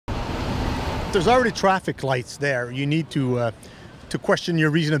There's already traffic lights there. You need to question your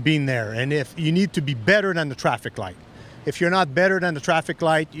reason of being there, and if you need to be better than the traffic light. If you're not better than the traffic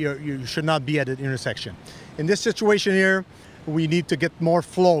light, you should not be at the intersection. In this situation here, we need to get more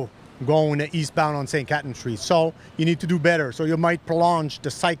flow going eastbound on St. Catherine Street. So you need to do better. So you might prolong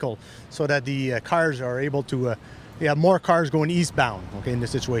the cycle so that the cars are able to, more cars going eastbound, okay, in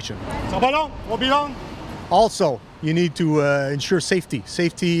this situation. Also, you need to ensure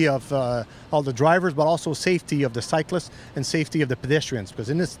safety of all the drivers, but also safety of the cyclists and safety of the pedestrians. Because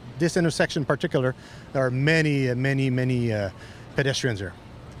in this intersection in particular, there are many pedestrians here.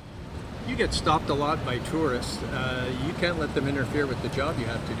 You get stopped a lot by tourists. You can't let them interfere with the job you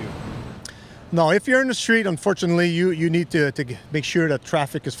have to do. No, if you're in the street, unfortunately, you need to make sure that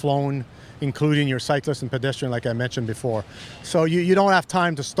traffic is flowing, including your cyclists and pedestrian, like I mentioned before. So you don't have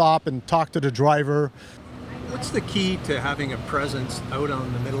time to stop and talk to the driver. What's the key to having a presence out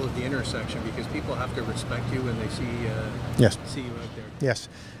on the middle of the intersection? Because people have to respect you when they see you out there. Yes.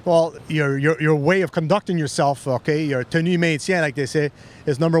 Well, your way of conducting yourself, okay, your tenue maintien, like they say,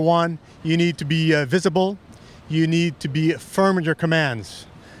 is number one. You need to be visible. You need to be firm in your commands.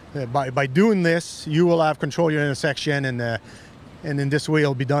 By doing this, you will have control of your intersection, and in this way,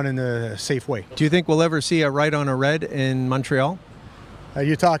 it'll be done in a safe way. Do you think we'll ever see a right on a red in Montreal? Are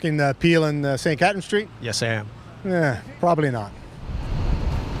you talking Peel and Ste Catherine Street? Yes, I am. Yeah, probably not.